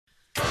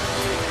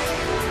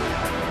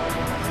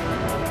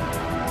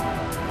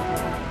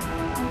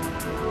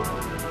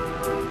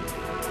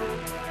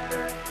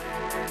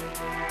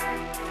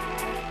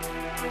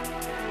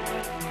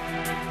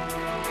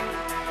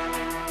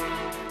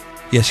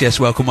Yes,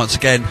 welcome once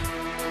again.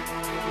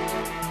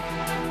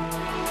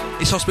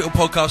 It's Hospital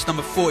Podcast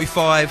number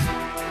 45.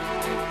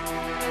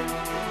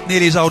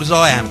 Nearly as old as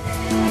I am.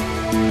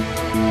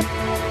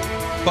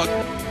 But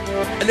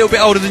a little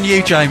bit older than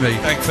you, Jamie.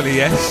 Thankfully,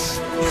 yes.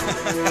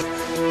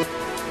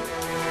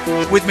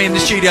 With me in the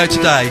studio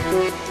today,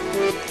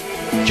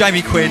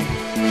 Jamie Quinn,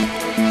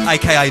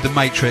 aka The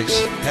Matrix.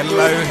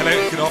 Hello,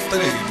 good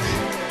afternoon.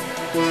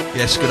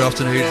 Yes, good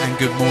afternoon and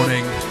good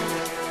morning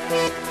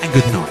and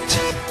good night.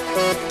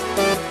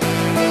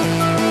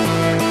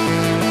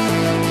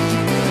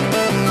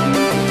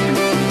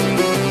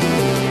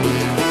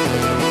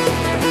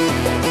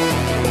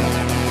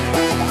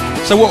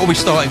 So what are we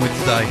starting with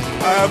today?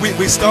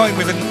 We're starting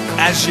with an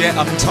as yet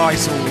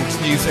untitled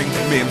new thing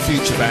from me and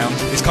Futurebound.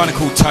 It's kind of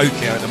called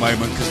Tokyo at the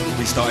moment because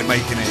we started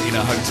making it in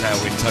a hotel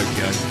in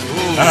Tokyo.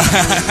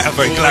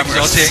 Very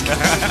glamorous.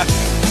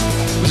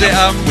 Was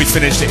it? We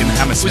finished it in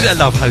Hammersmith. Was it a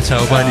love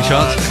hotel by any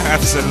chance?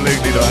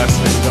 Absolutely not.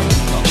 Absolutely not.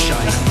 Not a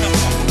shame.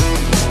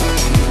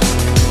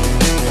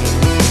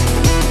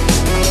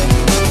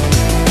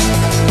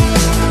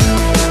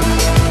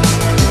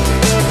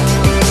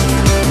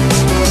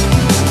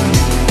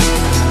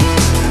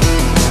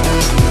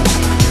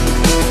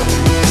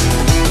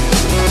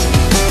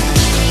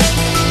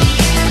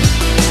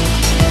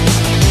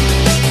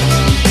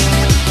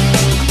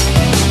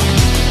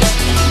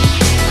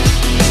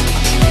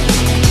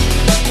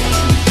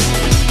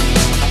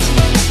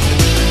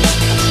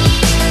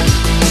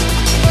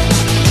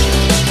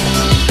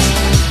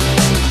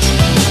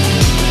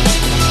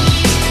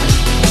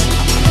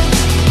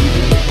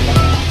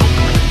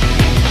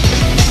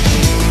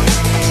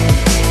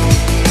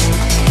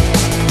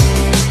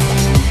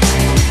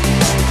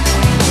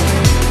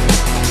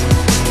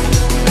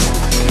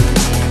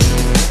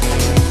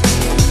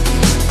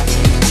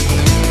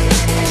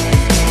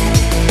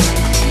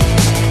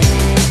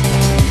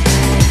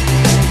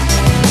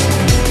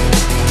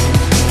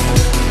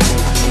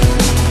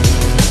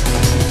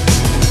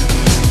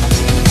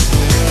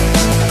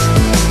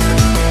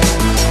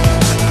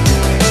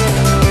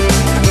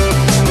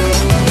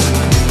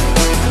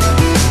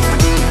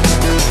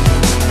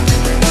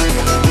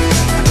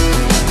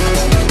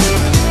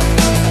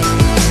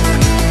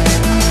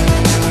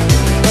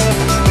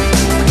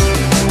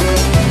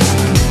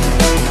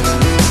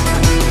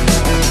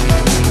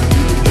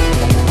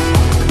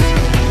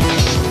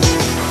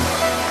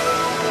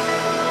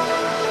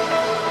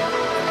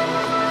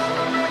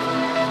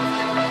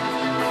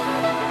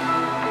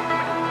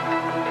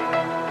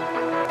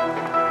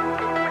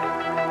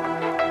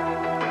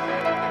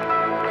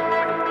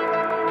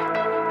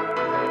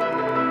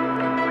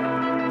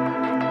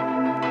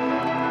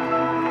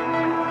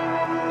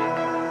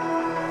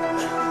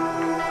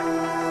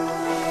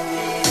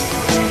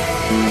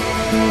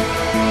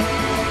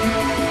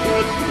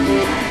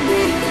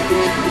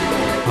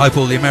 I hope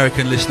all the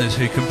American listeners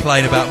who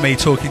complain about me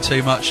talking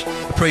too much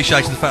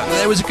appreciated the fact that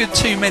there was a good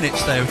 2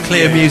 minutes there of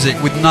clear music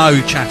with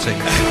no chatting.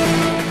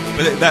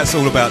 But that's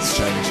all about to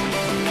change.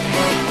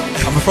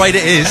 I'm afraid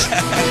it is.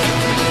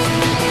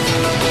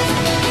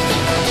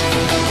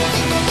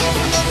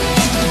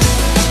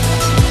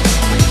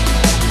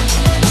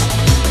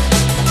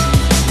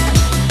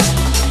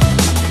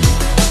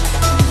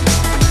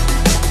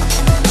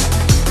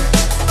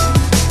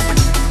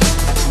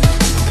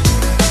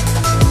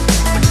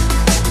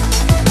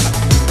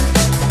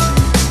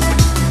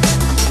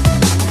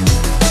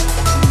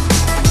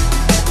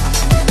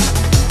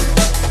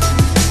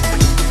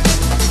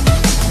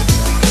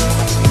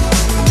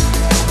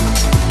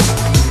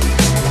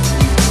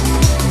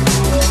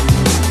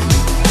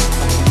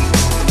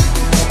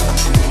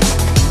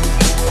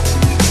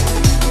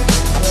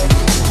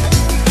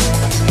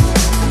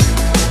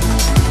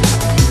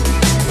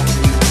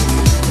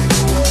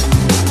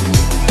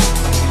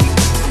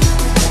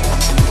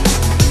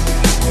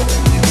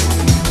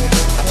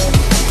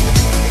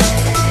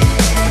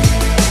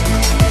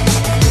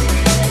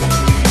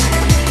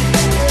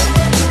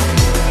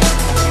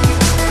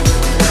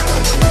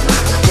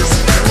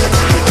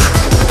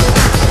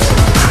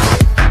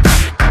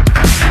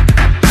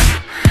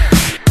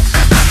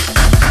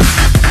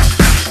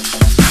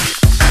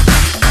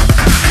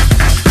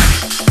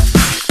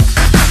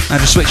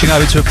 Switching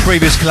over to a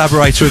previous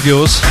collaborator of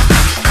yours.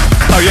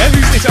 Oh yeah,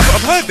 who's this?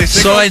 I've heard this.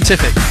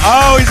 Scientific.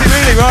 Oh, is it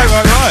really? Right.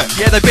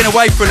 Yeah, they've been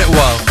away for a little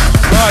while.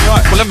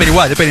 Right. Well, they haven't been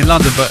away. They've been in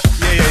London, but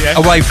yeah.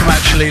 away from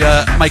actually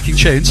making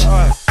tunes. Oh,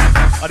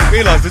 I didn't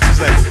realise this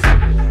was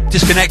them.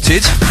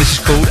 Disconnected, this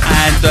is called,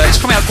 and it's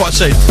coming out quite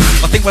soon.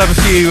 I think we'll have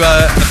a few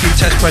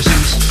test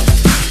pressings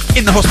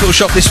in the hospital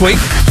shop this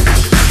week.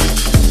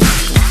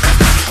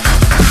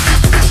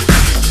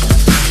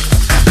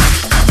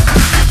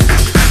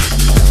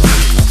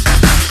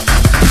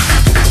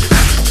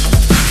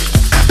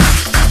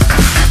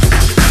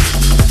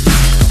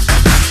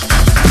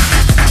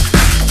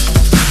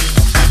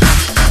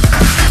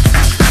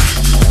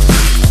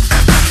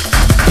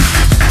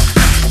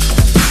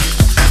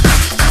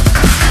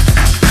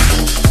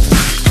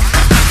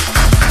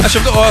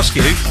 Actually, I've got ask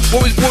you,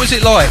 what was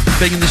it like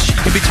being in the? You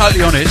can be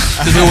totally honest,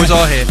 because we always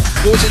are here.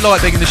 What was it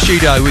like being in the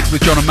studio with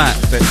John and Matt?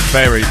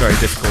 Very, very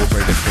difficult.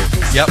 Very difficult.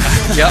 Yep.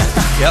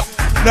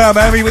 No,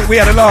 man, we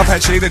had a laugh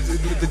actually.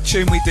 The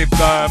tune we did,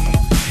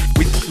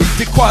 we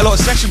did quite a lot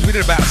of sessions. We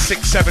did about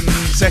 6-7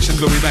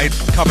 sessions where we made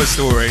Cover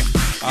Story.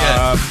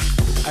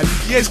 And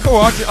yeah, it's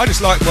cool. I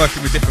just like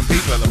working with different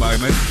people at the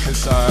moment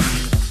because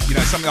you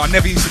know, something I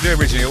never used to do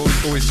originally. I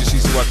always just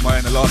used to work on my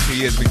own. The last few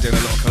years we've been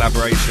doing a lot of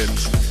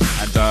collaborations,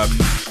 and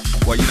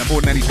well, you know, more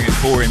than anything, it's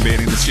boring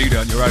being in the studio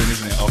on your own,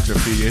 isn't it? After a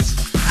few years.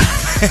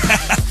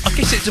 I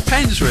guess it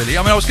depends, really.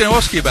 I mean, I was going to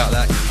ask you about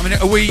that. I mean,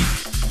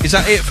 is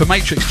that it for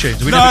Matrix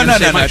tunes? No,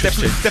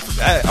 definitely.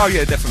 Oh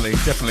yeah,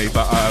 definitely.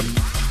 But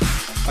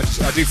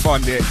I do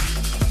find it.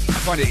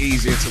 I find it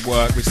easier to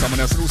work with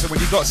someone else, and also when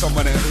you've got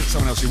someone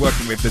else you're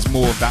working with, there's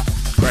more of that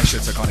pressure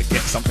to kind of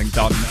get something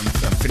done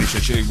and finish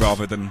a tune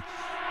rather than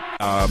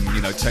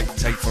you know, take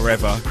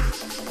forever.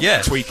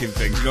 Yeah, tweaking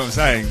things. You know what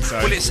I'm saying? So.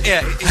 Well,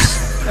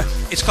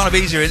 it's kind of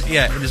easier,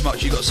 in as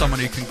much you've got someone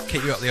who can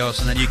kick you up the arse,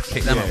 and then you can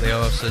kick them up the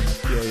arse, and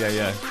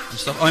and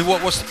stuff. I mean,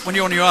 when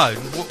you're on your own,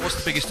 what's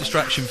the biggest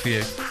distraction for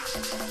you?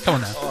 Come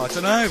on now. Oh, I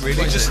don't know,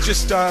 really.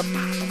 Just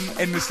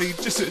endlessly,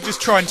 just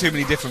trying too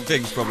many different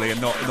things, probably,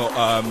 and not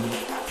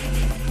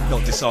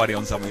deciding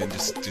on something and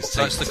just.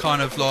 So it's the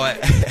kind of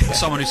like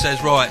someone who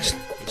says, right,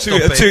 too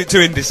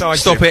indecisive.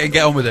 Stop it and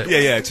get on with it.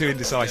 Yeah, too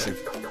indecisive.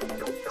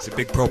 It's a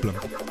big problem.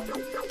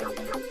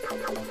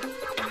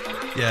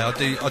 Yeah,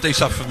 I do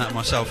suffer from that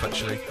myself,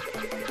 actually.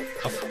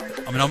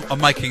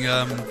 I'm making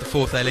the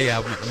 4th LE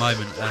album at the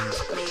moment, and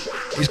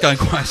he's going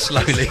quite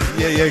slowly.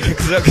 Yeah,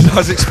 because I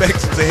was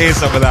expecting to hear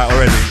some of that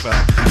already. But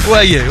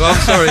were you? Well,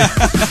 I'm sorry.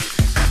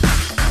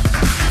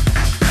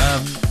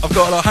 I've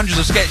got like hundreds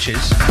of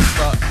sketches,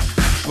 but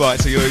right,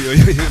 so you're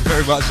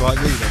very much like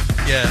me then.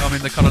 Yeah, I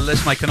mean, the kind of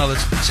let's make another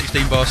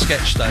 16-bar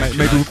sketch stage.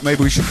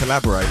 Maybe we should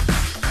collaborate.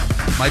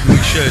 Maybe we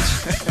should.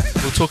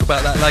 We'll talk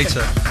about that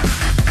later.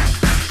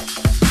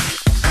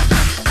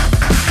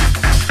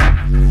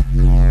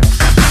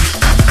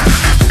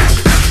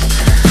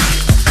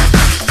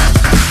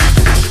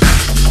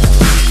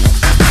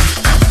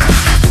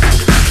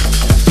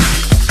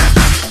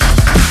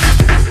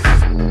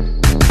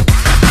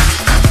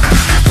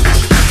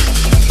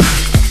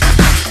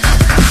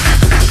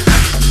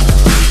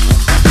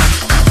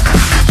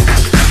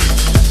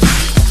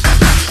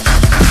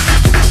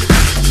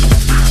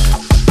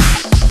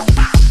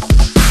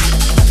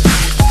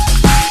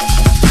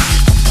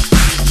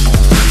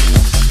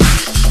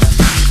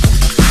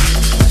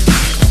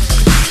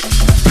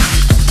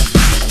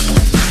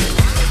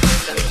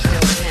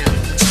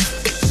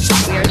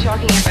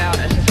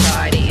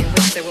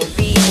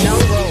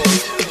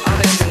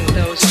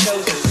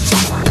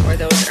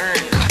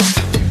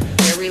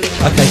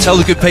 Tell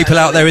the good people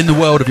out there in the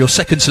world of your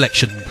second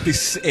selection.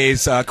 This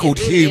is called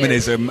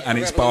Humanism, and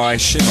it's by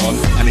Shimon,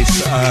 and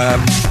it's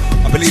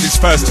I believe it's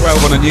first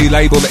 12 on a new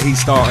label that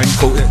he's starting.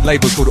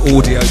 Label's called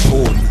Audio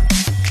Porn.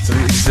 So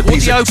this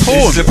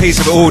is a piece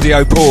of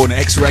audio porn,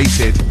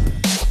 X-rated.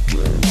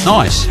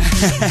 Nice.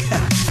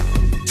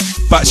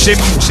 But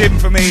Shim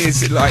for me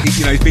is like,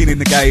 you know, he's been in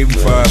the game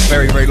for a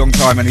very, very long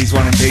time, and he's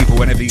one of the people,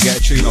 whenever you get a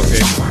tune off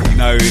him, you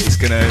know it's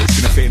gonna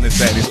fit in the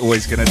set and it's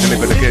always gonna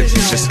deliver the goods.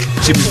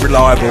 Shim is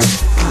reliable.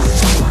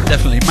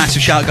 Definitely,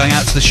 massive shout going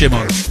out to the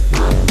Shimon.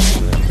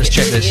 Let's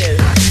check this.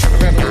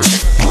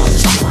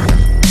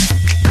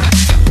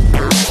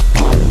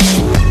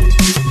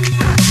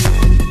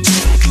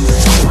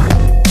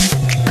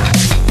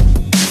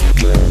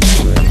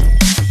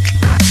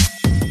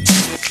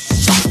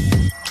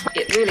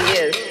 It really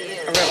is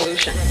a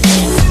revolution.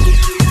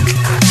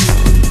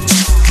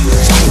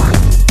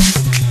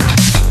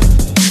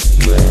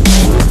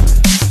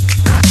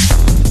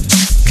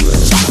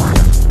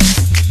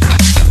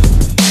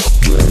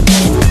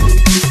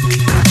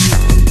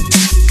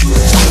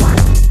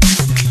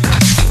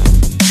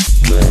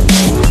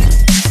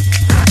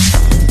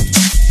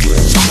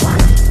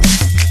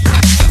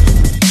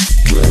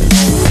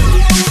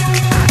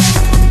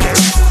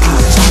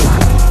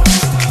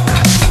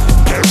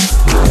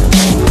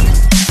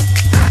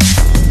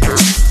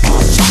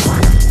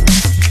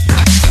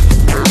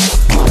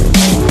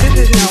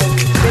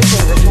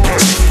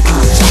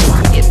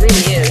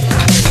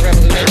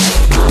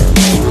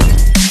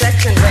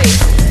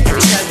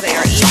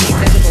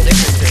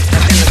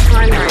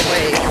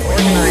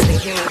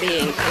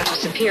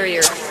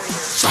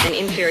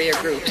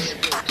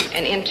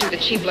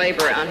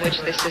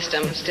 This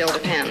system still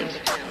depends.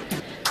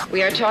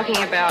 We are talking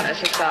about a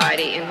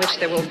society in which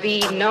there will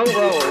be no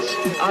roles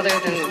other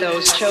than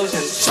those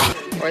chosen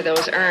or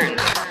those earned.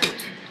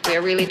 We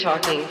are really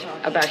talking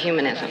about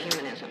humanism.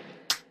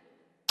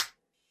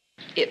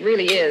 It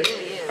really is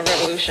a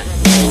revolution.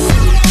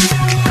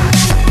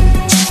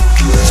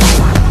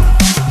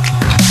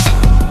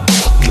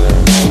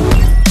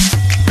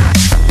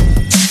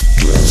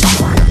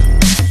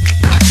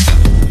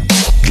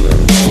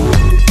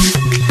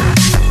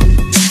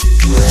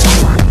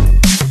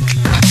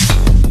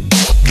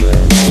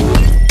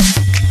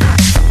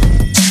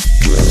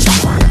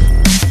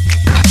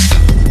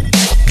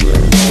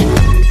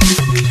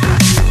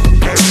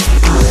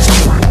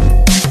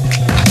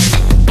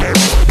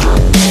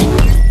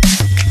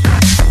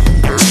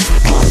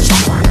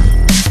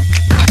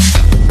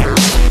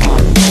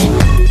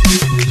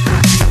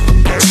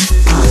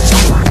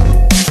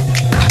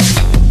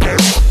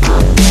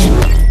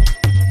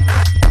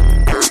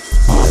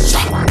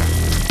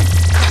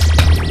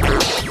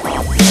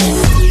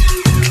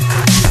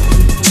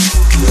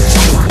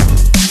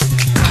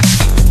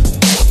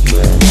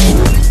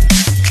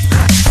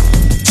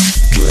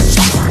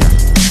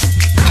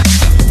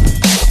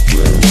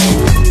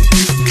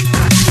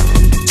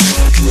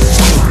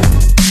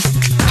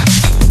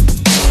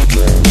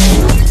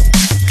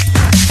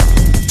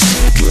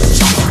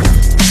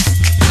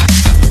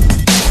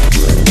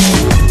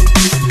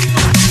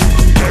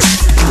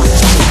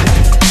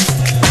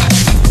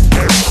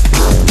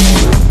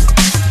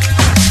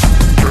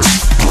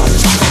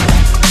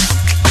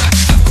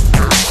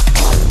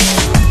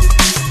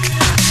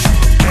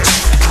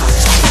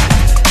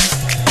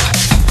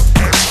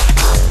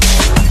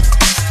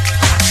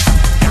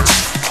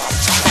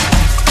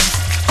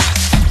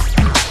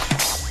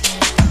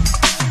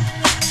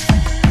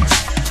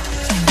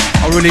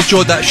 really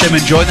enjoyed that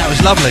Shemin joint. That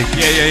was lovely.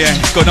 Yeah.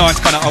 It's got a nice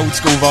kind of old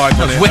school vibe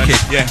on it. Wicked.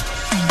 Yeah.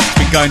 It's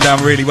been going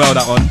down really well,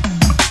 that one.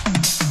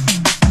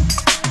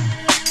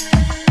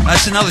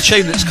 That's another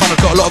tune that's kind of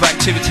got a lot of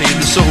activity in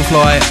the sort of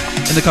like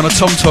in the kind of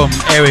tom-tom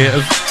area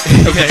of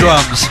the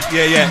drums.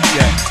 Yeah.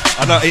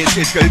 I know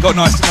it's got a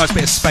nice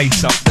bit of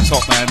space up the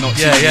top, man. Not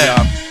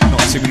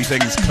too many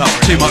things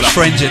cluttering. Too much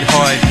frenzied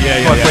high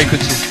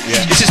frequencies.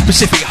 Yeah. This is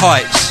Pacific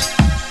Heights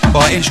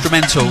by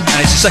Instrumental, and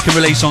it's the second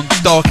release on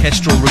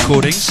Darkestral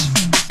Recordings.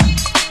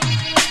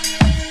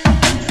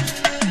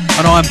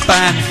 And I'm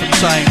banned from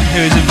saying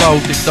who is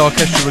involved in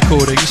Darkestral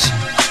Recordings,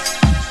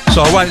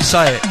 so I won't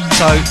say it.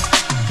 So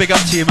big up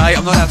to you, mate.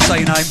 I'm not allowed to say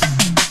your name.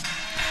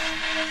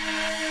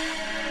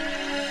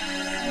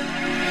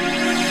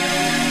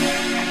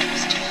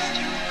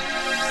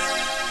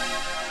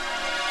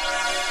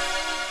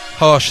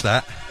 Harsh,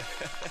 that.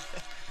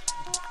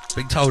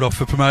 Being told off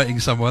for promoting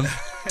someone.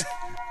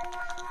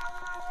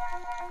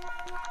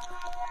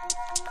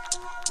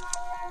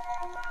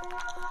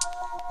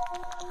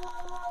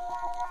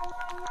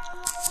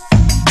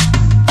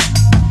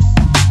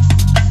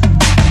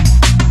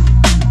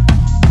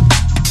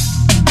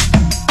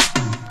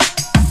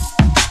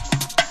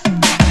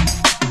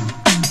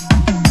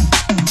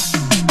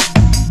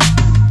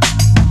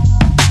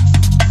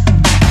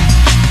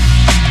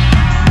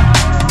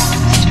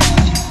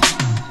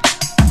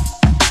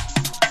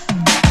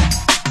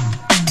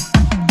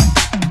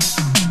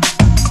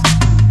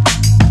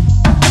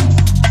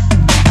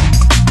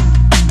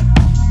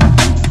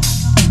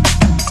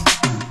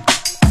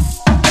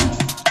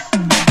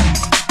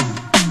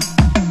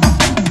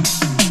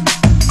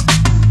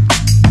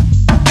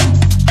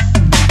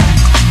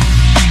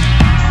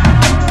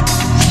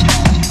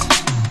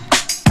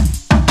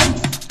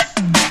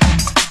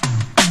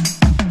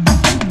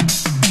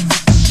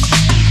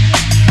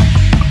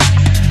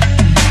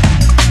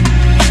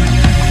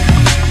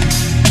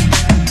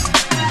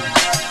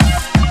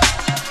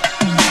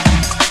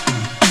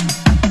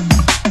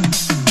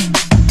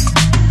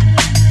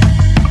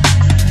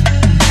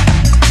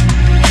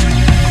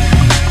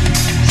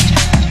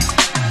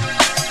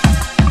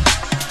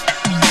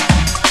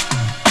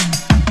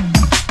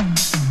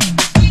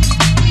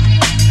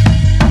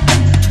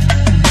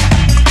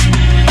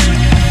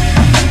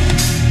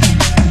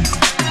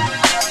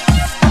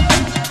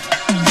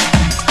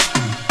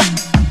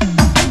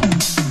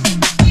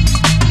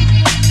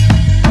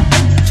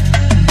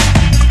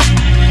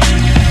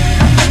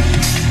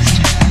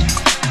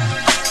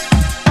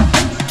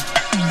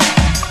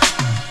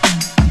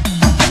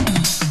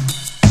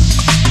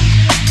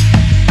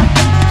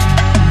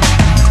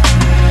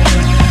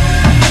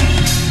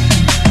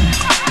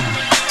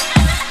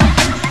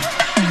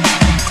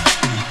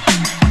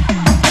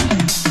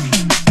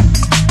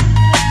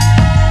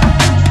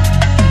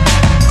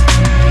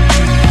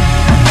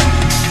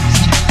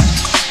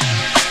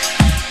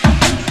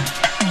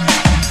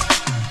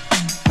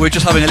 We're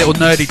just having a little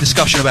nerdy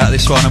discussion about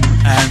this one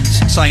and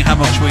saying how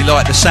much we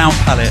like the sound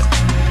palette.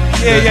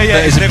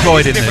 That is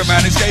employed in this.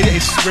 Man.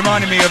 It's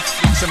reminding me of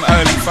some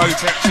early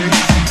Photech tunes.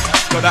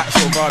 It's got that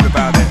sort of vibe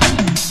about it.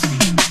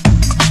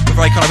 The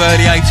very kind of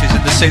early 80s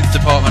in the synth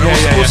department.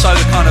 Also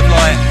the kind of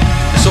like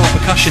the sort of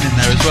percussion in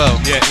there as well.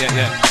 Yeah.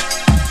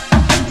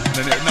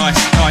 And a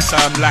nice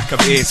lack of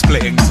ear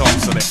splitting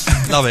tops on it.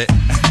 Love it.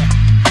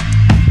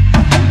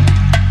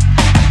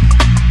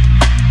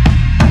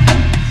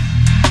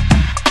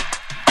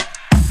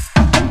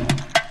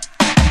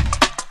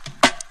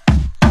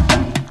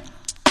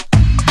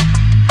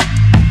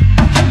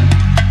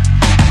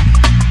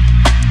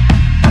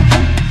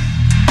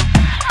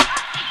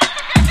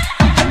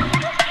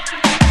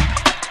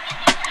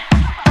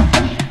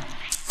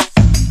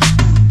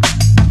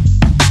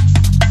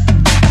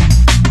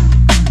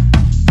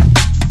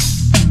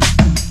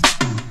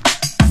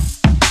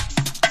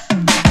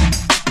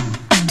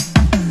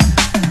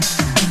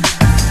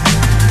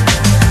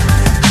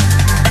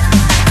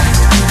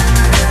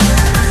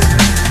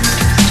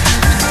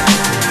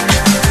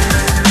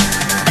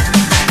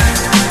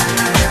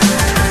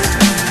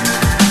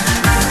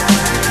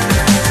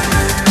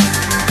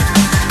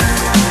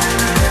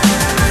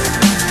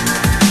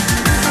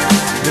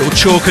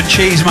 Chalk and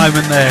cheese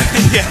moment there.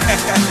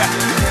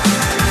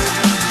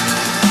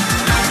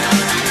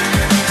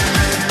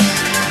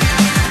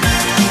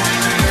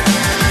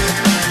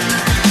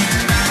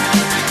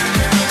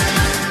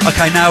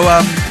 Okay, now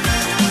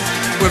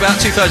we're about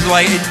 2/3 of the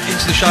way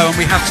into the show, and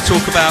we have to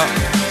talk about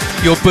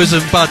your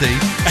bosom buddy,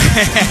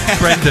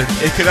 Brendan.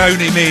 It could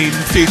only mean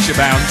future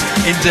bound.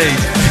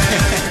 Indeed.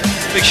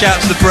 Big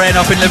shout to the Bren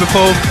up in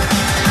Liverpool.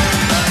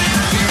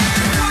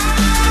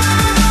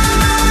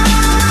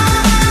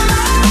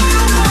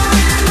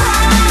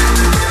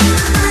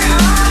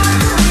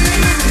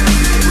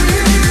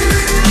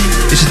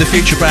 This is the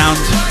Future Bound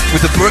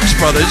with the Brooks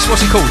Brothers.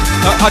 What's it called?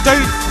 I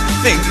don't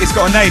think it's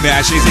got a name yet,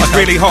 actually. It's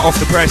really hot off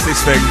the press,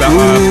 this thing. But,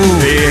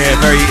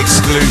 very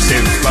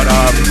exclusive. But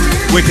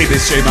wicked,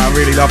 this tune, I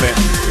really love it.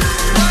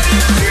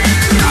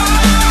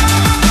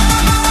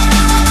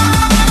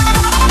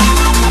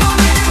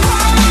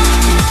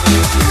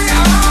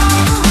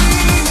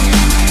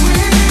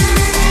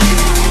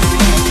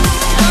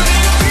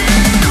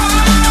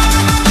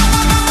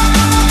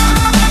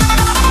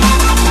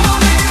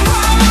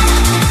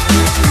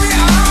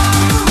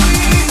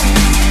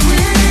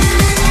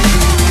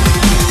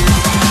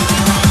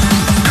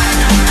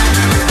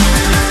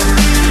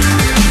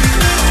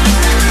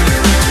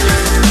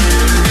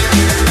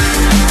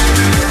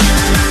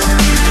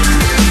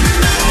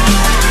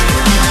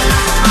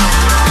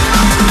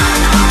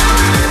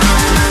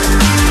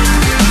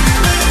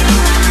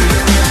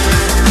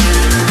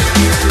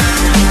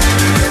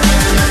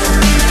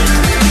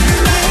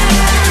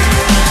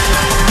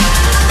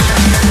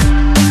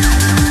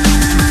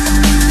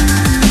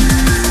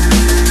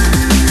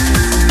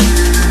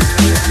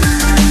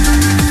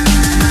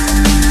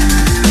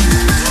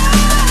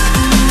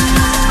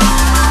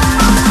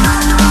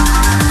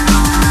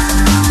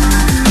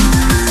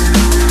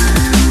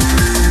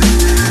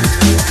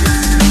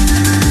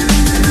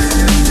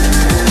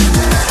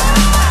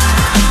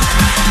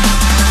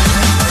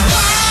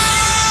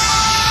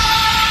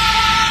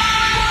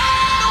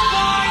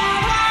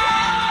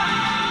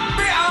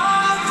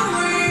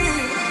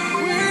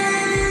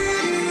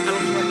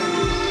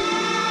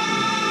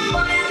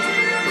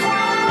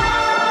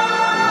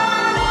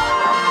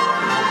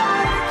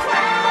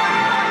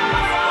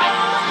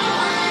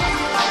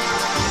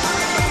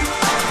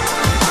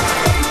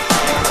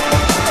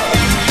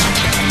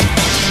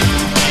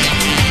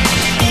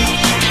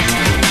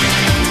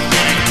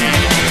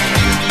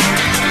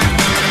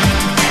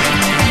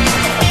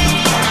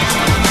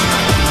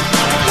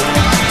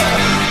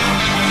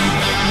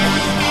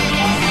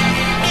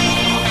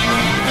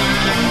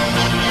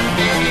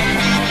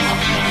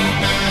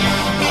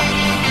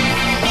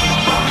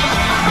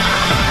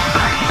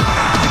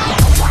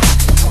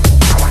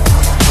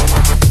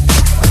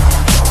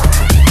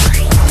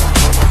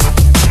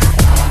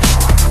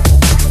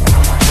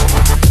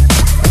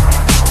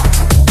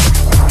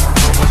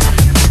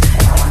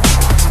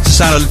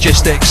 sound of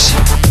Logistics.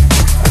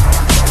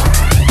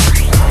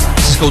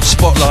 This is called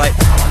Spotlight.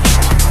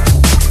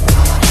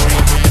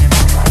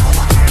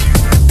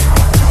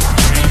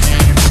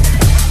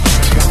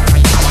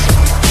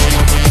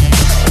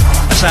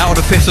 That's out on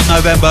the 5th of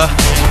November.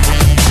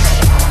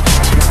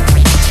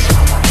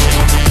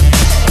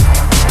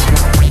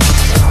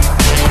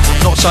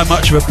 Not so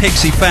much of a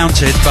Pixie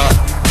Fountain, but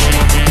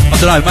I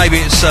don't know, maybe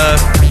it's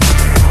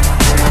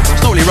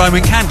not really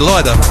Roman Candle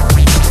either.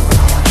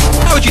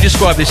 How would you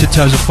describe this in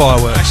terms of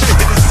fireworks?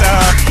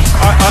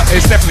 Actually,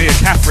 it's definitely a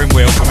Catherine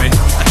wheel for me.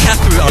 A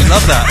Catherine, I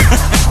love that.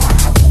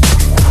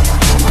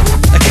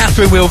 A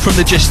Catherine wheel from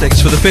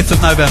Logistics for the 5th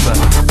of November.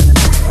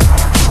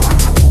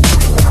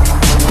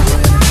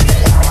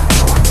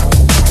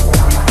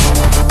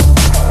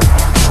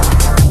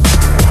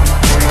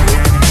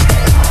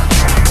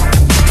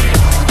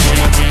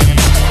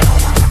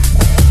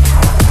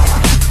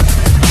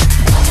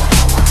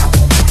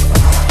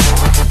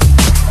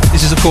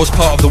 Of course,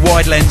 part of the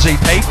Wide Lens EP.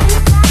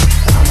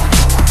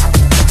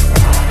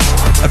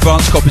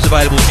 Advanced copies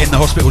available in the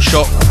Hospital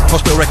shop,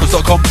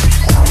 hospitalrecords.com.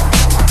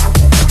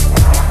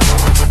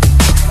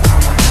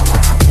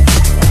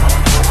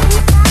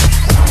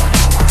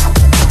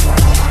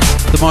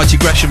 The mighty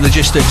Gresham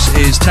Logistics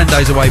is 10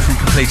 days away from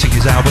completing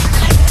his album.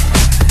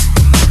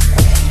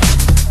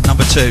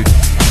 Number 2.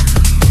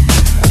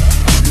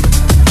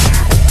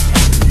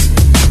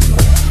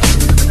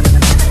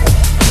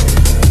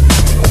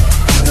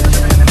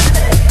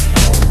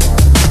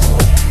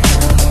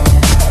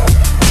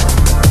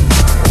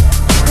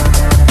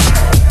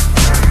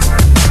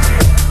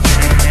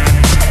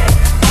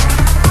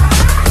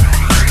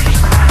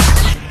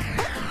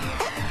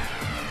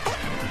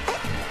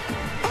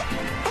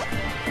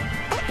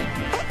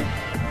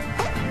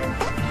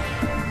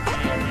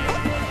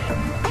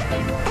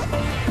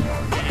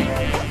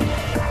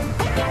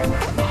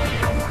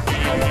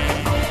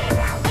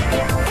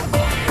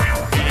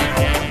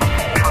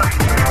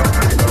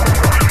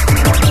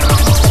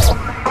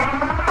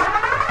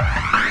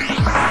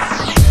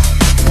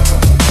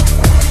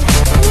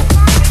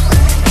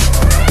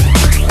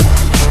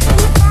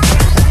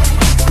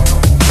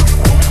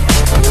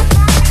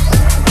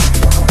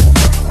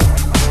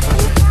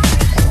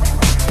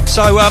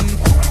 So,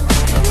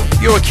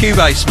 you're a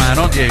Cubase man,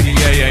 aren't you?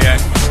 Yeah.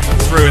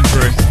 Through and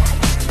through.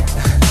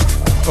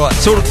 Right,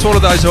 to all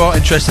of those who are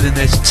interested in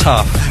this,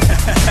 tough.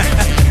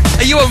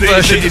 Are you on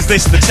version... Is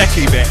this the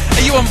techie bit?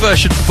 Are you on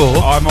version 4?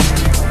 I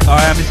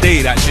am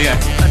indeed, actually, yeah.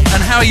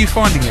 And how are you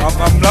finding it?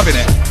 I'm loving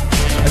it.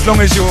 As long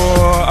as you're...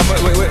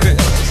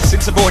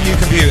 since I bought a new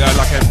computer,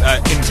 like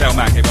an Intel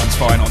Mac, it runs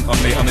fine. On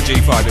the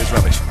G5, it's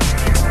rubbish.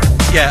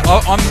 Yeah,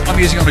 I'm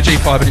using it on a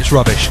G5 and it's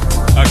rubbish.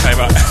 Okay,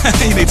 right.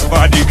 You need to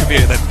buy a new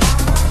computer then.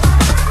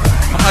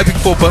 I'm hoping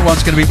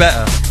 4.1's going to be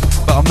better,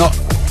 but I'm not.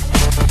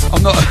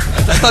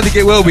 I don't think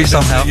it will be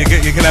somehow. You're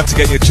going to have to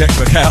get your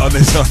checkbook out on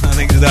this one. I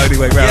think it's the only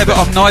way round. Yeah, but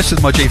I'm nice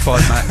with my G5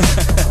 Mac.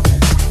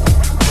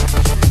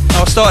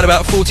 I started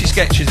about 40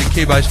 sketches in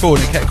Cubase 4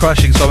 and it kept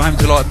crashing, so I'm having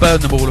to burn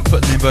them all and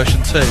put them in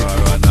version 2.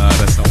 Right, no,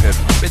 that's not good.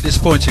 A bit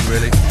disappointing,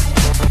 really.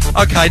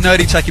 Okay,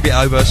 nerdy, take a bit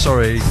over.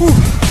 Sorry. Whew.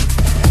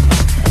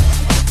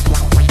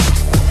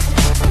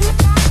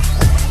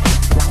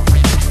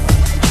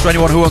 For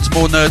anyone who wants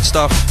more nerd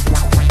stuff,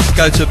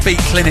 go to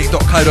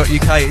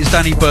beatclinic.co.uk. It's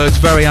Danny Bird's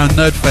very own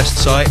Nerdfest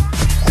site.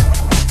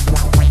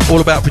 All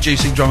about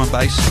producing drum and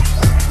bass.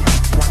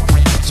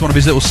 It's one of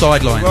his little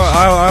sidelines. Well,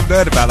 I've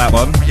heard about that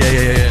one.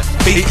 Yeah.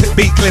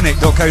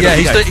 Beatclinic.co.uk. Yeah,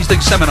 he's doing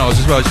seminars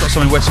as well. He's got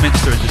some in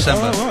Westminster in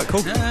December. Oh, right,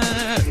 cool.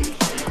 Yeah.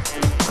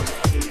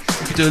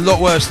 You could do a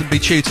lot worse than be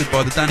tutored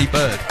by the Danny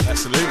Bird.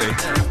 Absolutely.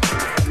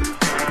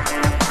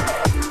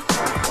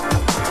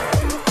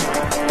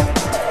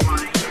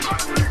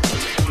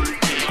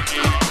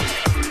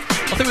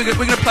 I think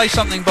we're going to play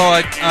something by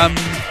a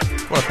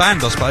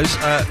band, I suppose,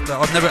 that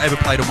I've never ever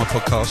played on my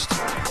podcast.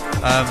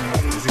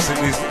 Is this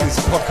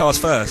a podcast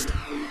first?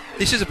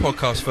 This is a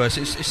podcast first.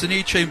 It's a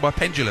new tune by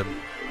Pendulum,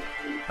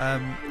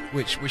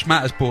 which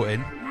Matt has brought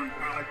in,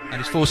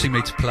 and he's forcing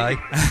me to play.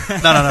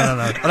 No.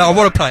 I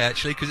want to play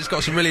actually because it's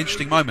got some really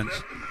interesting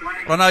moments.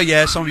 But I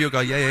know, some of you will go,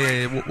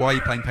 yeah. Why are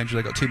you playing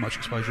Pendulum? They've got too much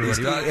exposure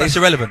already. That's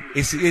irrelevant.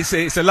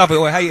 It's a love it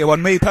or hate it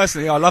one. Me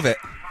personally, I love it.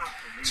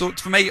 So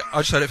for me, I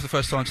just heard it for the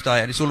first time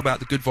today, and it's all about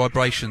the good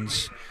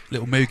vibrations,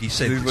 little Moogie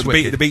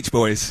synth. The Beach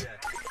Boys.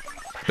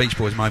 Beach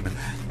Boys moment.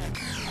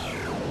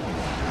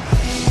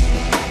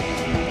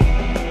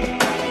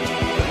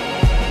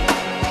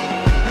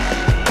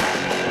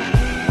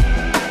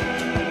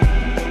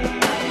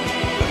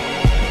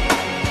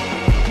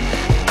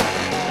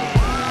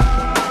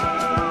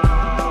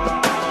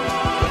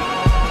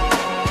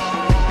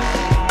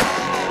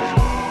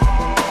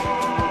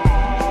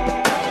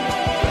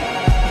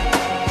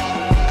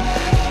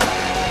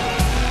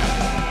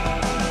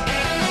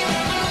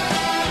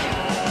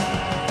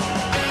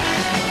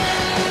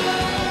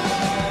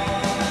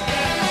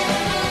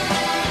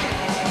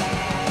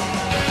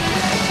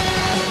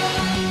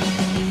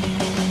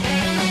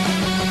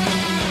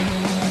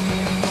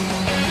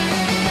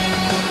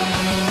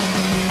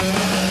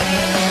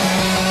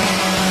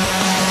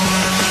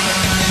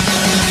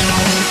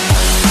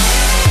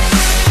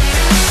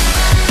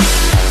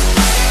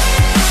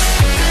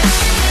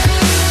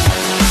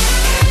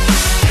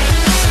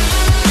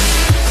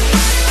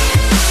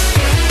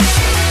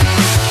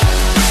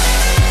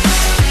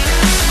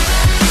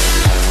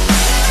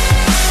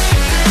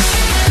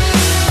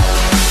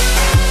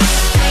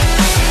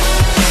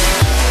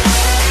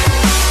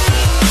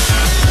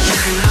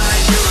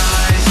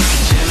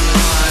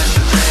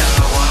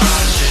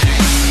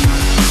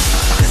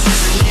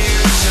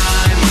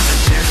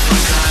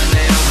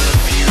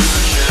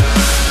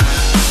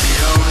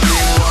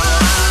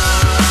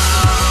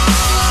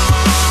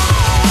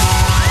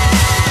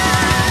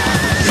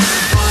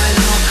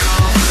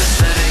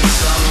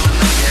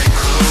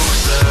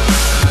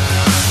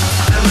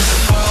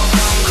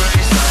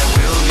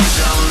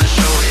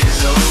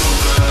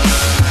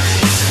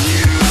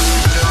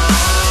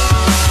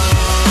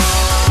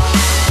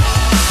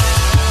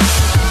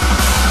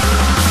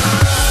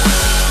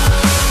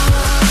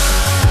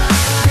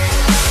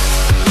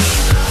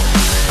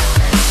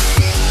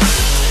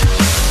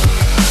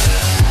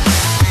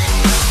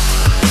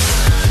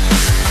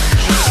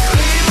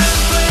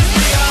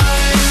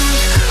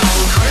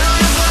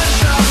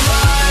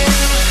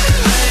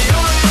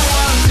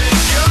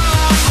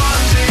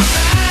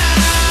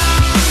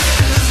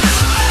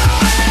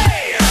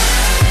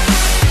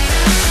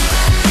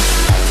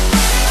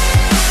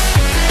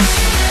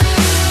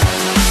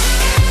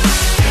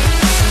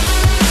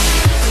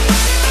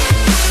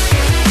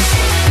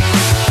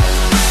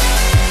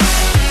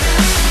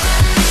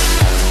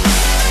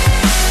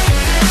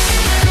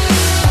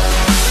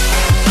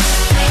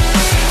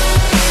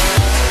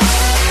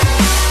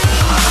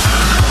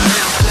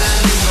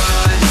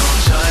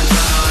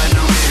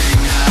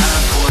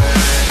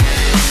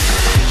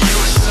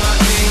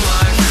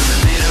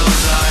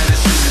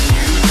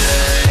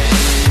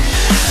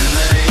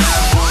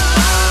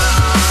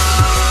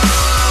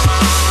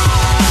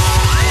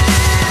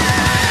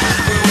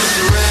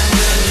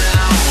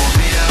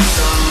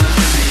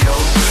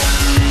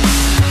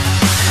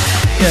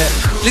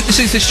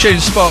 listening to this tune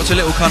sparked a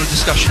little kind of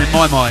discussion in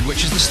my mind,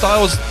 which is the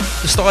style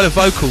of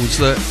vocals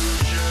that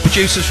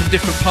producers from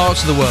different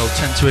parts of the world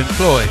tend to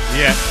employ.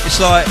 Yeah. It's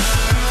like,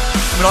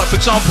 for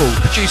example,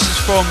 producers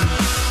from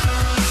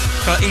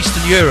kind of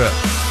Eastern Europe,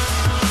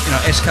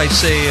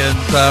 SKC and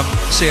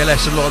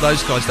CLS, and a lot of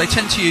those guys, they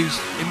tend to use,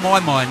 in my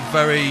mind,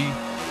 very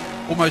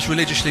almost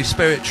religiously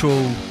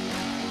spiritual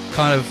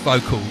kind of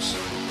vocals.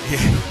 Yeah.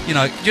 Do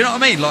you know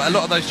what I mean? Like, a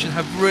lot of those should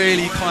have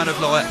really kind of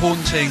like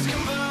haunting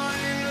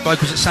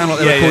vocals that sound like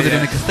they're recorded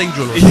in a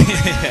cathedral or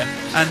something.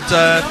 And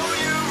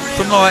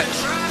from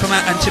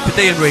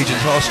Antipodean regions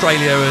like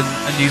Australia and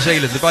New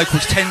Zealand, the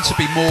vocals tend to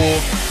be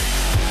more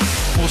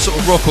sort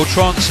of rock or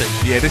trancey.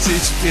 Yeah, this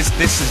is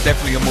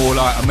definitely a more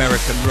like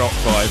American rock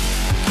vibe.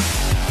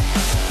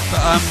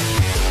 But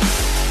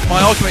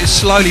my argument is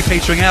slowly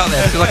petering out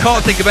there, because I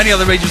can't think of any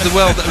other regions of the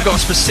world that have got a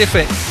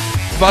specific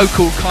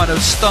vocal kind of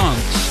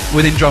stance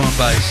within drum and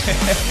bass.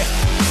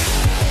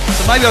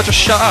 So maybe I'll just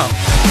shut up.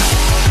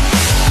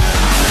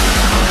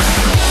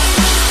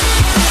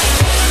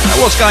 That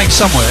was going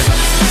somewhere.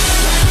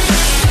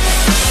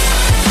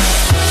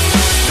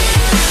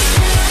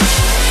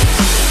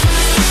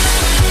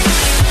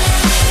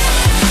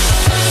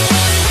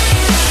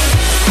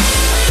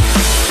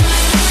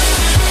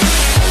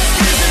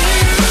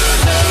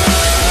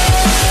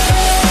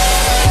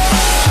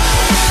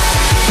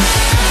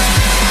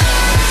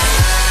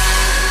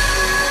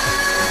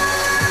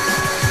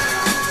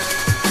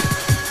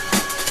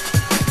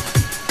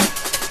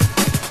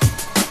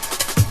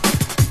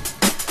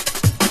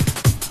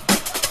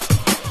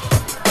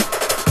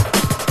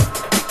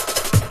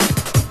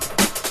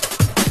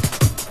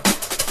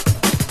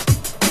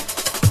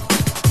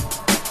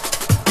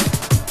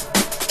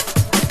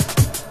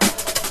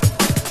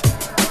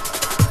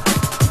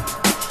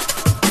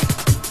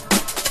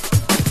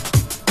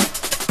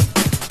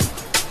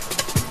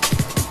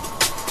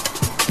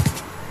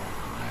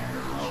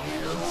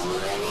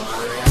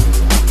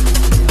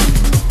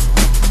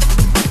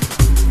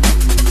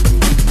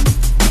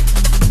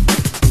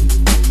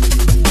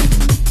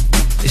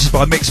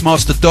 By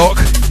Mixmaster Doc.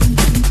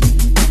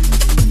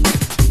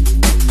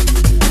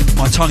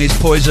 My Tongue is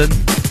Poison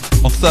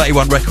on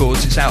 31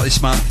 Records. It's out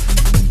this month.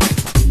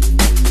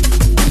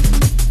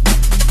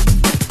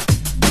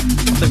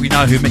 I think we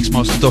know who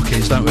Mixmaster Doc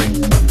is, don't we?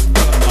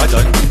 I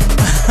don't.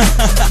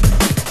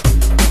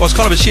 Well, I was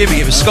kind of assuming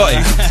it was Scotty.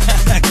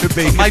 Could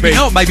be. Maybe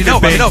not.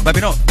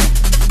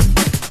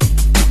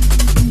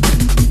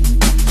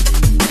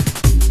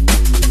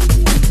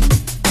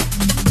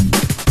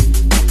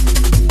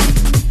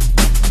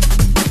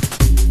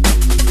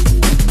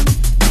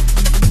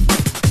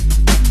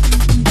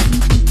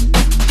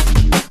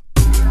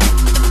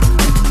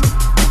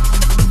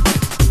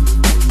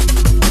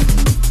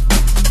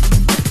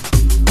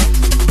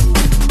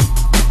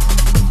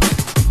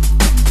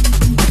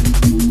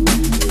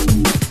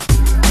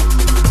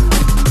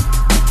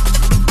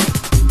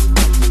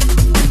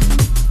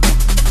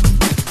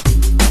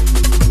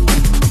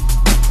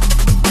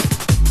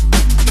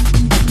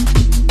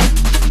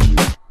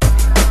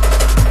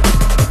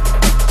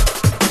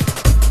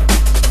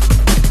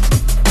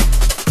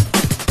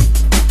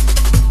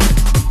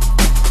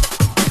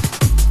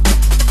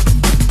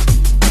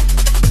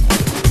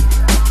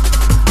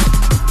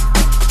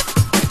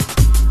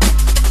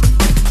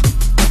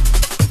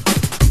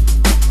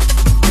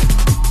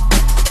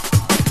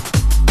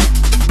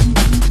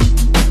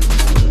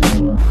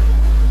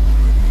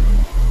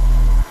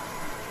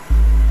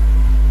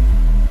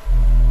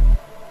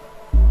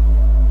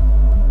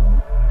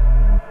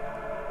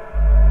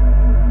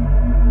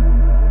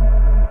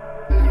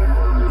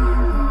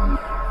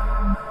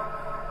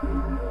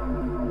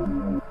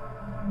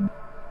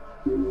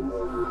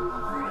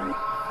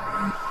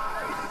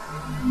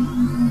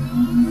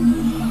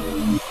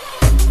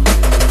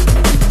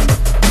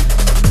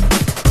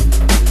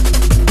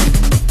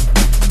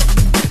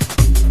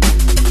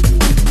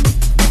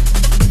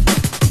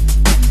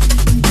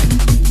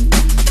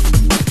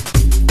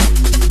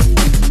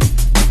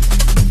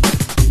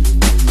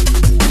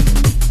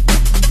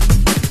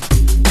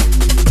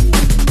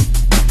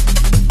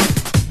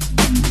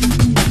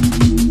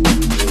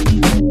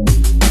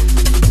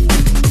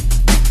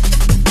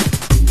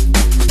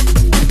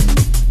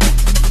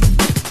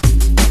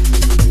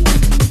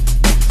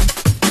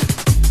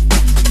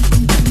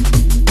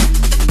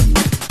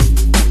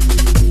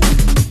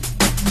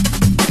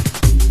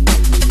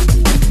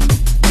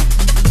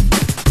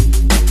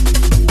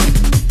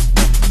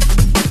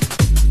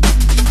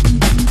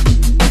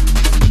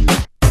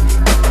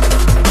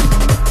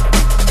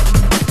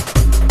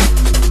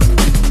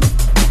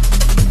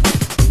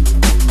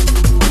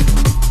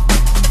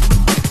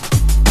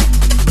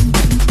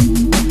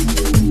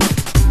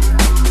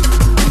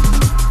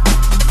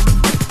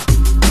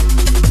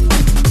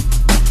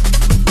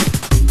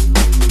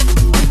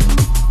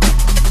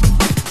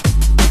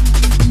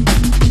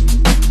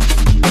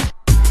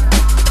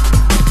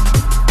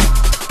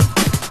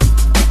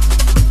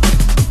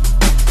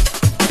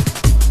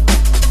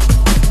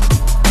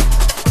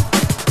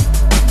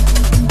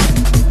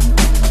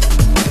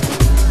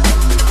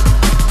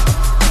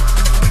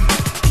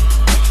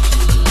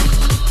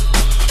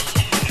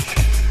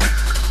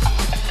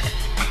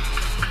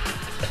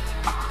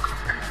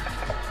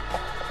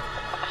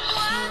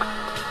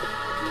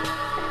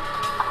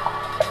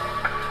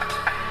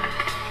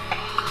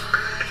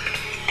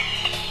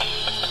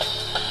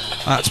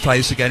 I had to play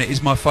this again. It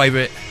is my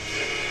favourite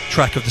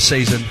track of the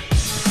season.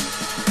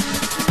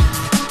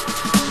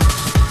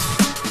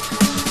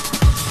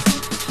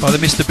 By the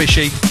Mr.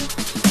 Bishy,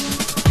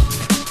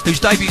 whose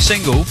debut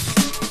single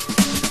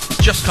has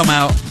just come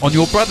out on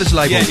your brother's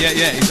label.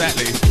 Yeah,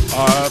 exactly.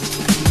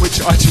 Which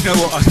I do you know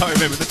what, I can't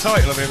remember the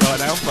title of it right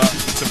now, but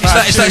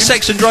it's that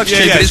Sex and Drugs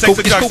tune, but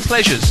it's called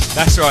Pleasures.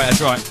 That's right.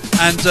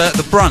 And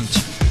The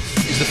Brunt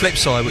is the flip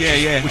side, which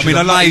is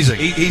amazing.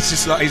 He's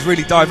just like, he's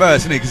really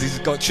diverse, isn't he? Because he's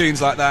got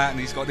tunes like that, and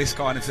he's got this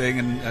kind of thing,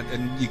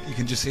 and you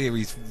can just hear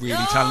he's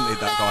really talented,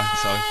 that guy.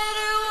 So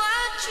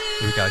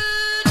here we go.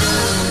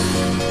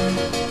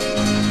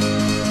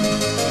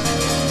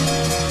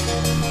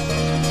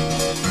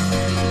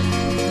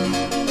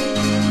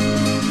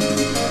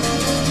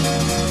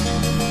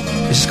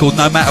 This is called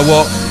No Matter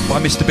What by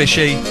Mr.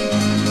 Bishy.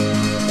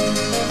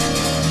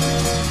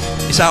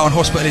 It's out on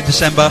Hospital in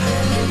December.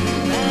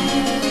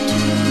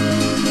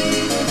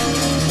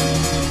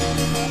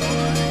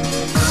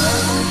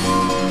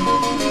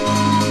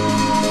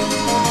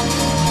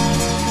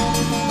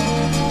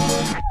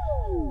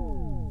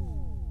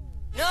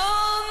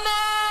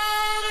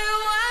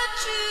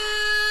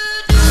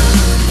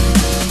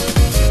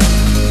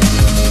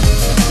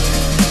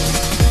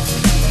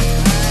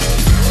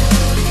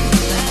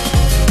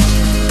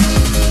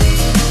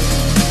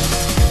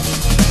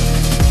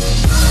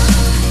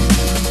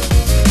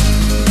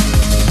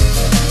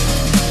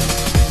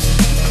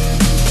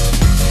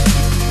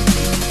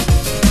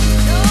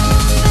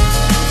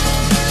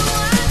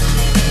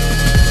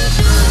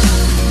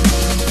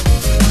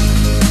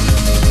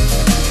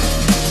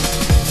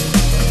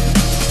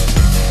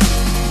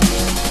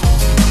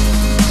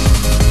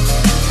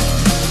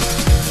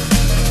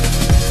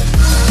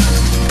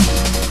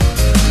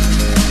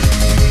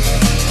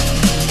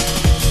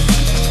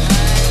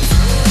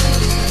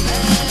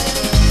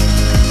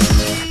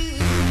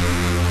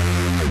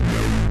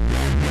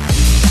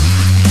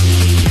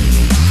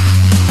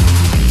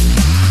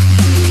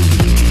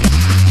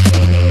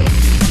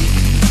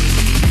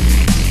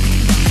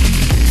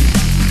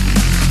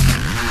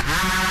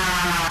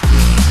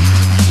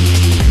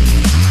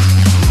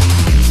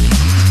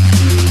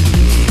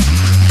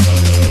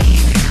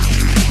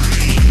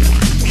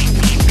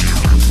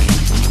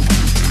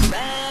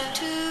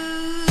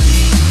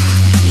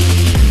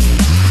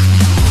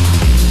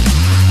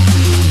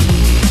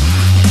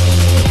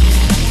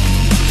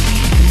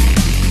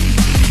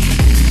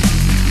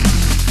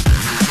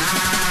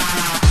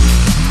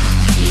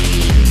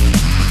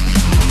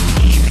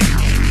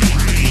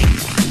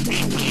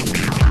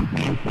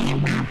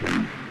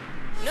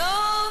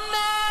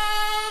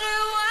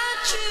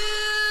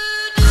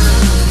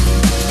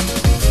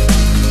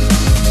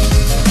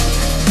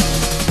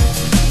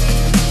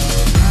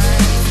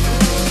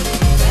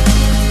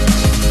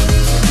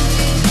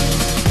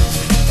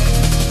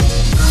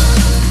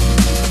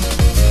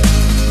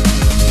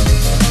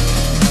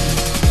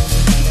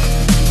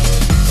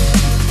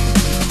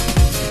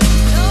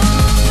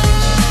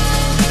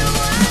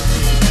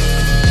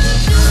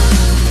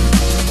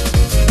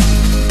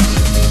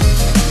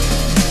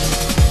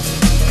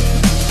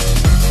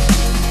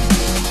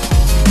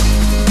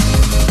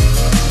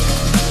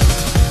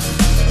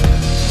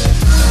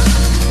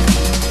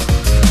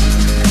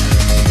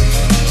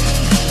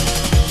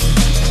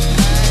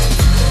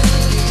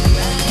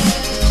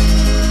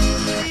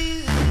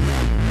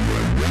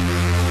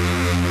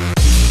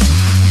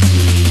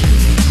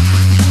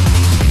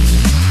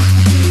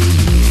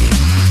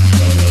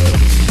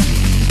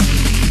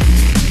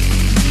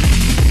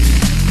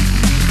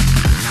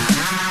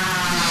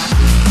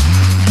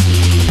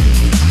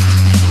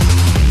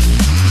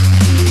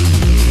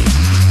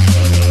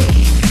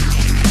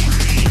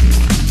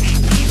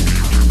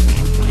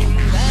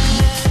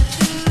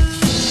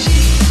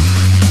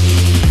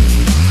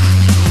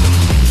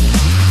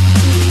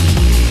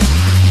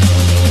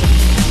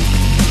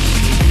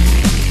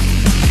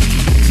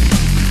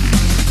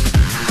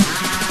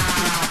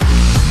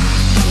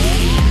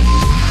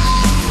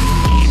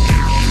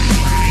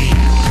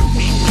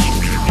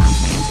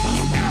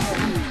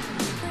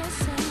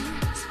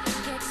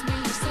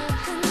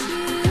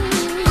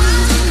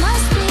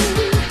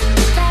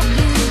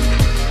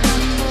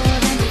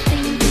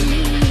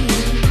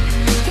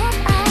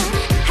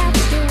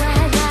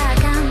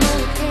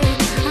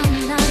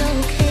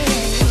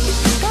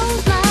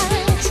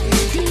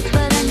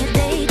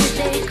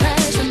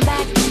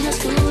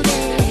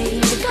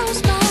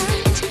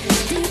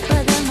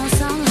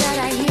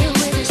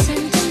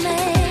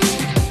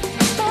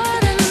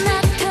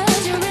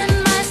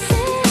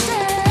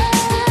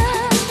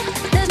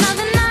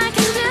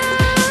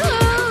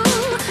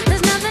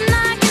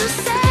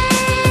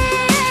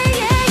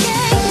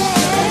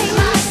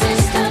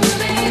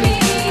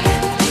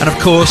 And of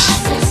course,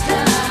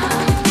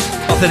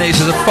 I think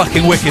this is a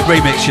fucking wicked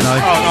remix, you know.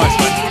 Oh, nice,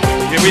 man.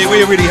 Yeah,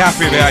 we're really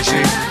happy with it,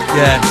 actually.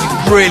 Yeah,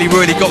 really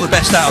got the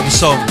best out of the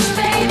song.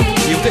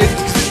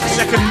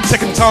 It's the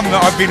second time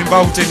that I've been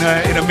involved in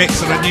a mix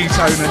of a New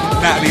Tone and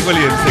Natalie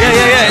Williams.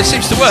 Yeah. It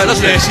seems to work,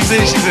 doesn't it?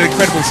 Yeah, she's an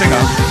incredible singer.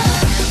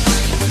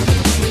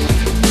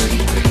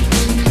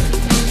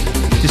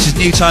 This is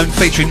New Tone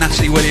featuring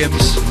Natalie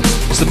Williams.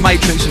 It's the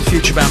Matrix and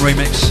Futurebound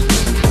remix.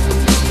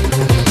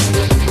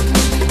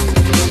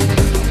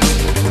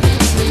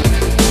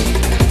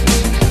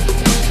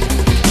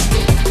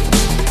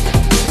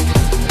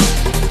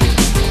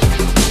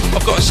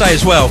 I've got to say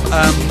as well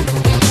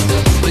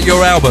that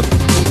your album,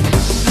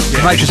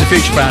 the Matrix and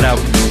Futurebound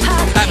album,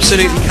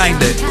 absolutely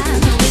caned it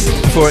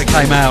before it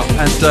came out,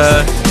 and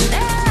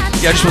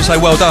I just want to say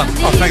well done.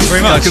 Oh, thanks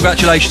very much.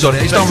 Congratulations on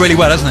it. It's done really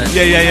well, hasn't it?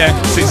 Yeah.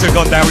 Seems to have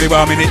gone down really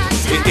well. I mean,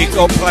 it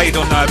got played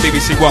on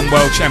BBC One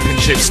World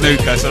Championship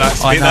Snooker, so that's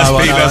been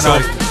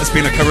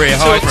a career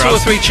high for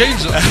us. 2 or 3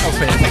 tunes off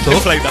it.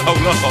 Played the whole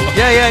lot.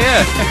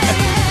 Yeah.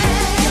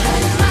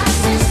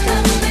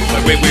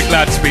 So we're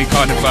glad to be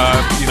kind of,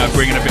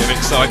 bringing a bit of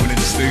excitement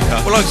into snooker.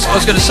 Well, I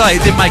was going to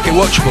say, it did make it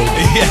watchable.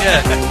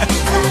 Yeah.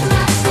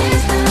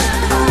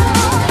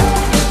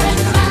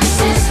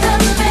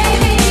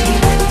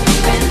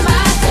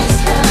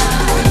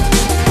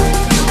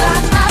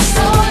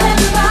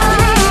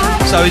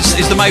 So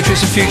is the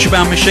Matrix and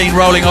Futurebound machine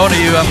rolling on?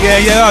 Are you?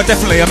 Yeah,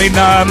 definitely. I mean,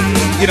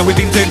 we've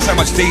been doing so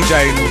much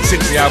DJing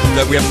since the album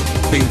that we haven't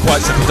been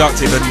quite so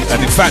productive. And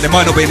in fact, there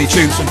might not be any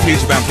tunes from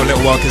Futurebound for a little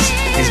while because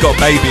he's got a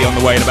baby on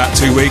the way in about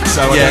 2 weeks.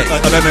 So I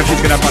don't know if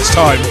he's going to have much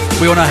time.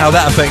 We all know how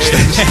that affects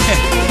things.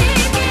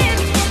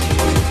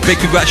 Big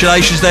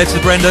congratulations there to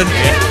Brendan.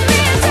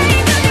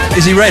 Yeah.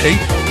 Is he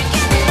ready?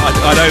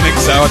 I don't think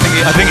so.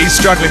 I think he's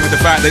struggling with the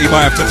fact that he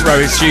might have to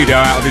throw his studio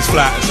out of his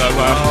flat. So.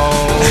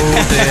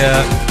 Oh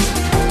dear.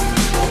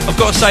 I've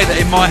got to say that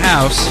in my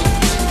house,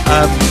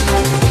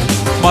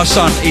 my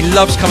son, he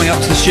loves coming up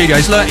to the studio.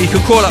 He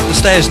can crawl up the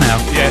stairs now.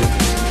 Yeah.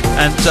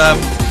 And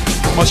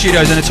my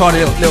studio's in a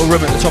tiny little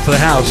room at the top of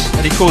the house,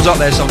 and he crawls up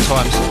there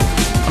sometimes.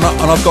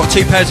 And I've got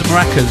 2 pairs of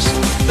maracas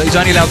that he's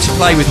only allowed to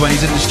play with when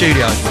he's in the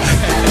studio.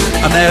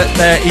 And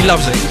he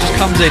loves it. He just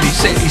comes in,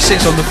 he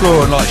sits on the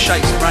floor and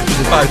shakes the maracas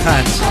with both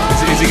hands.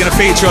 Is he going to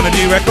feature on a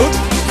new record?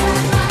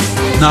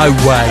 No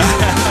way.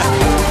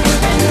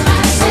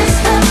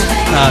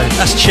 No,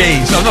 that's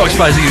cheese. I'm not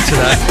exposing you to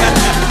that.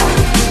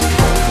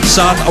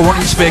 Son, I want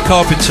you to be a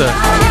carpenter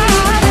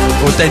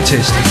or a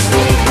dentist.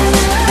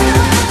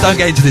 Don't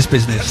get into this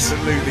business.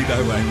 Absolutely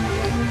no way.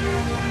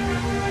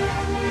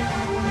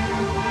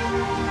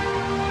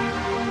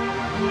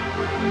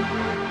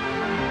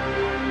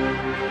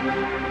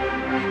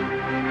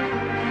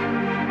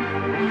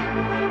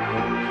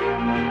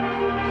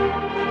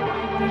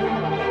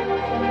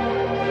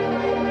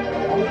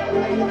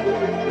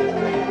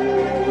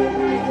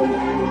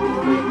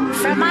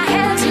 From my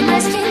head to my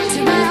skin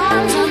to my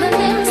arms, all the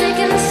limbs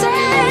taking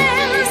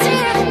sense,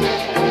 yeah.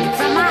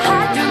 From my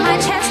heart through my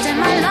chest and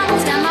my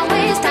lungs down my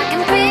waist, I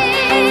can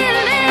feel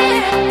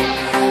it.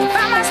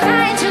 From my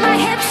spine to my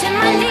hips and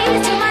my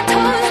knees to my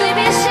toes, they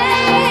be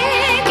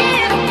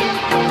shaking.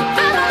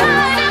 From my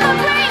mind and my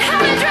brain,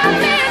 how it drives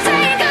me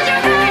insane, 'cause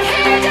you're right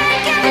here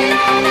taking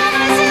over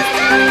my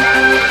system.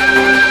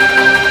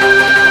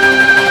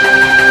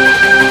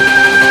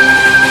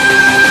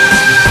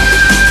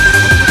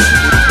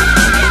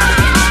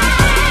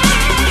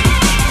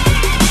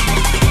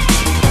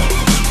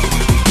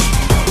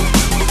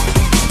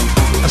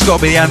 It's got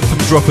to be the anthem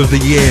drop of the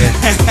year.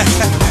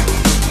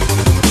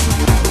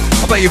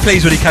 I bet you're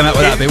pleased when he came out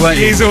with that bit, weren't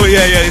you? It's all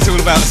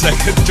about the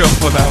second drop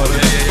on that one.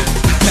 Yeah.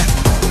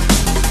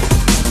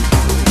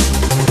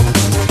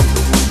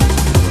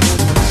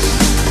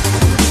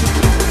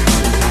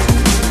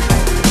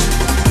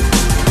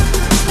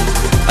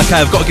 Okay,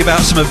 I've got to give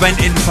out some event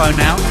info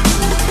now.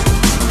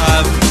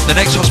 The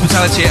next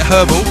hospitality at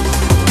Herbal,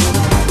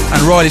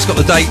 and Riley's got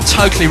the date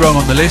totally wrong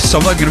on the list, so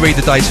I'm not going to read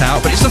the date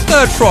out, but it's the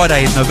 3rd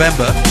Friday in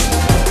November.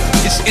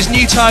 It's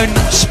New Tone,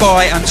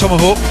 Spy and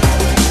Tomahawk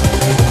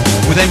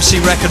with MC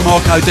Rec and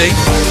Mark O.D.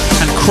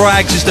 and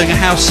Craigs is doing a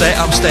house set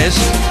upstairs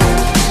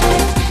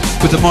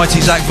with the mighty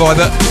Zach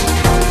Vibert.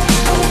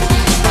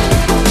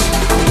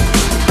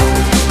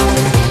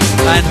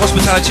 And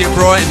hospitality at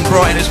Brighton.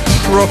 Brighton is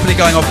properly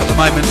going off at the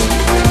moment.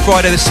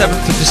 Friday the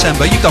 7th of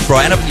December. You've done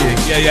Brighton, haven't you?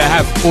 Yeah, I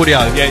have. Audio.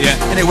 Yeah.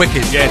 Isn't it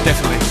wicked? Yeah,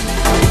 definitely.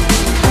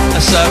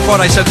 That's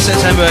Friday 7th of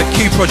September.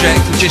 Q Project,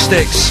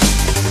 Logistics,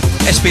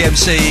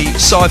 SBMC,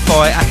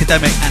 Sci-Fi,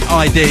 Academic and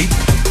ID.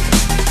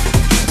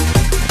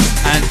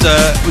 And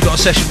we've got a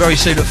session very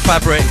soon at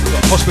Fabric. We've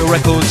got Hospital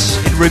Records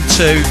in Room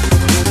 2.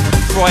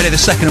 Friday the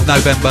 2nd of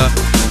November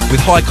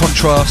with High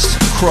Contrast,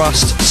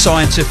 Crust,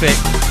 Scientific,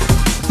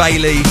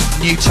 Bailey,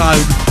 New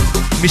Tone,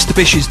 Mr.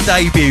 Bish's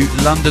debut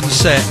London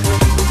set.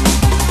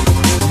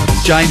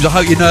 James, I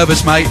hope you're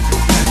nervous, mate.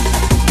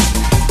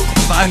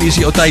 Not only is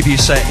it your debut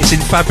set, it's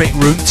in Fabric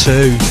Room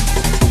 2.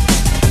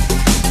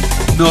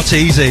 Not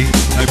easy.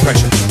 No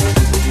pressure.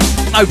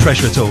 No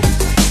pressure at all.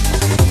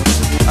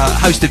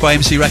 Hosted by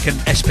MC Rec and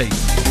SP.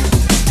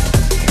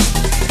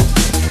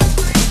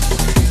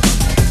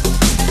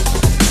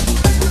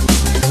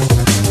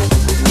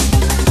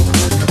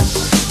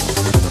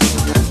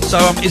 So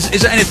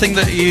is there anything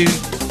that you...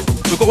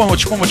 We've got one more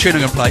tune I'm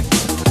going to play.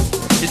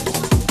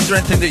 Is there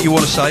anything that you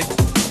want to say?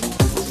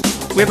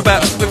 We have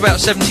about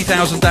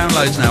 70,000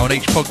 downloads now on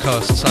each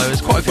podcast, so it's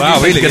quite a few.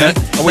 Wow, really? Yeah?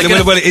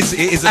 Well, it's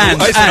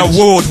an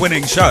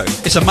award-winning show.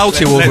 It's a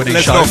multi-award-winning show.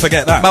 Let's not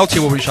forget that.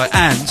 Multi-award-winning show,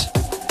 and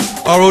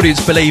our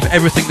audience believe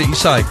everything that you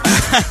say.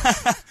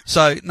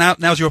 So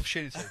now's your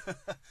opportunity.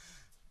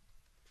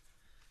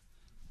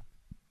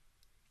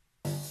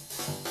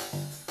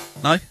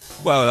 No?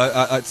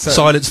 Well,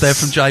 silence there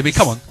from JB.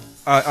 Come on.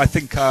 I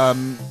think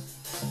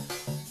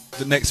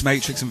the next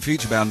Matrix and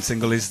Futurebound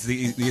single is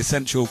the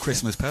essential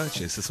Christmas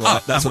purchase.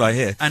 That's what I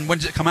hear. And when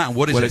does it come out? And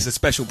what is it? Well, it's a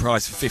special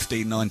price of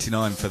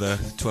 $15.99 for the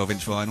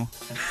 12-inch vinyl.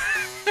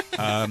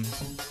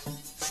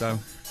 So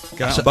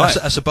go out and buy it.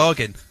 That's a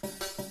bargain.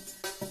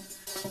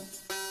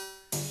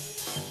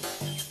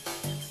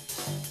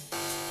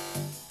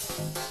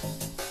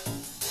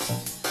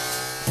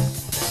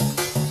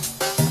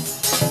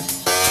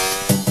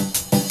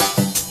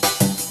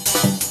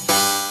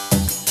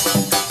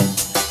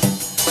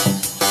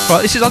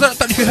 Right, this is. I don't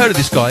know if you've heard of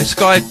this guy. This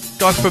guy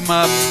from.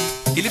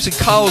 He lives in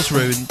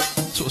Karlsruhe, in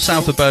sort of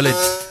south of Berlin.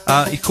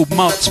 He's called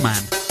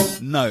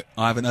Martzman. No,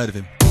 I haven't heard of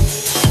him.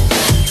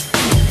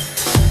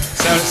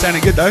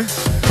 Sounding good though.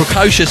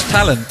 Precocious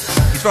talent.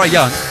 He's very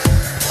young.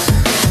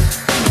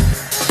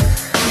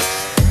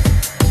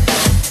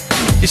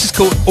 This is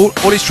called.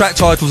 All his track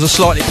titles are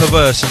slightly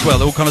perverse as well.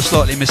 They're all kind of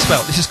slightly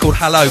misspelt. This is called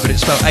Hallow, but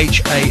it's spelled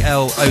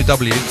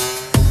H-A-L-O-W.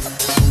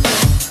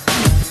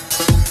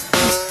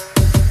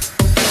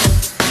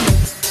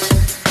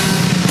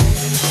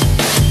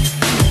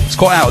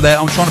 Quite out there.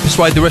 I'm trying to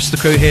persuade the rest of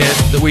the crew here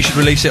that we should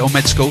release it on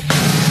Med School.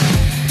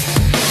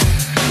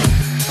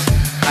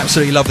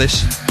 Absolutely love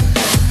this.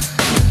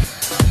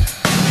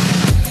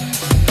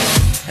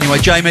 Anyway,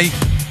 Jamie,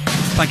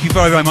 thank you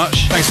very, very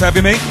much. Thanks for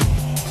having me.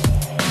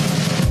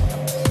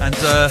 And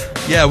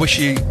I wish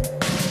you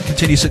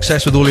continued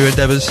success with all your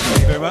endeavours.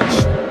 Thank you very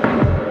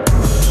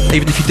much.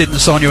 Even if you didn't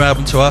assign your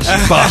album to us,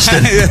 you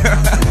bastard.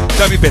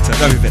 Don't be bitter.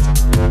 Don't be bitter.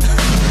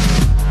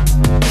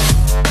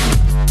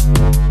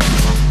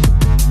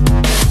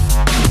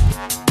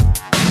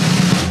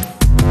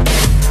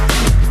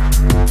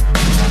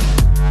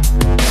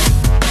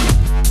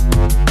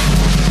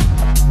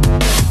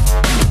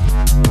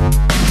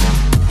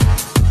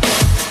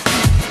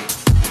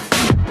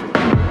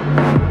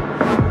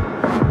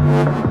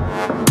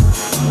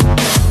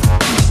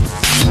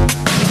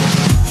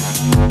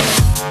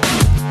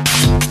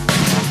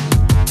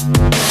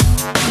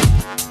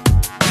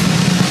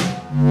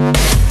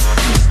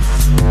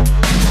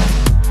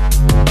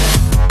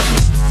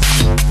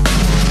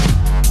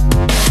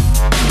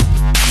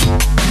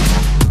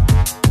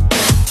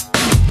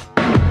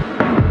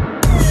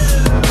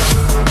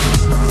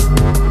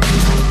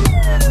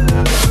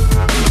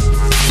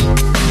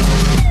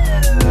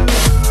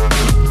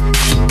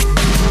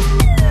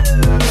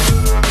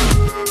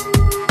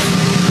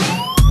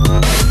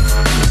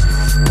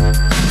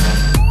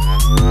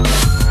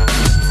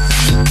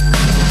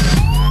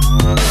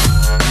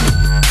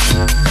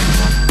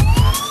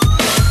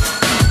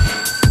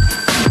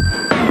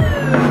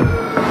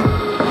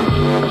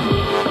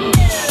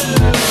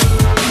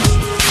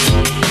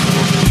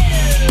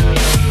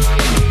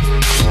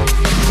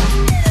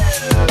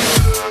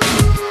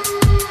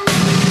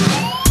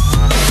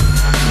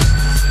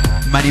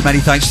 Many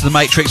thanks to the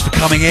Matrix for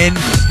coming in,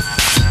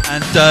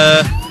 and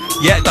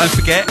don't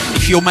forget,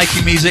 if you're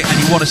making music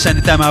and you want to send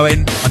a demo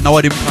in, I know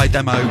I didn't play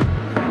demo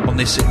on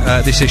this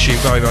issue,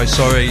 very, very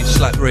sorry,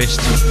 slap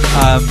wrist.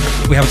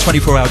 We have a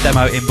 24-hour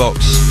demo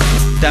inbox.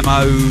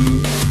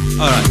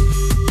 Alright,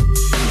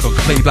 gone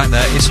completely blank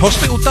there. It's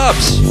Hospital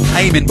Dubs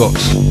AIM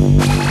inbox,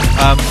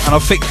 and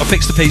I've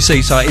fixed the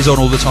PC, so it is on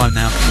all the time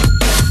now.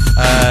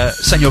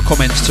 Send your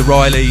comments to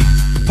Riley,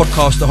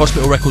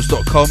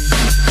 podcast@hospitalrecords.com,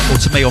 or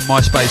to me on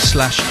MySpace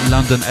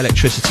 /London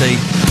Electricity.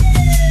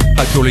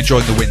 Hope you're all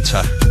enjoying the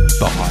winter.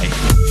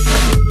 Bye.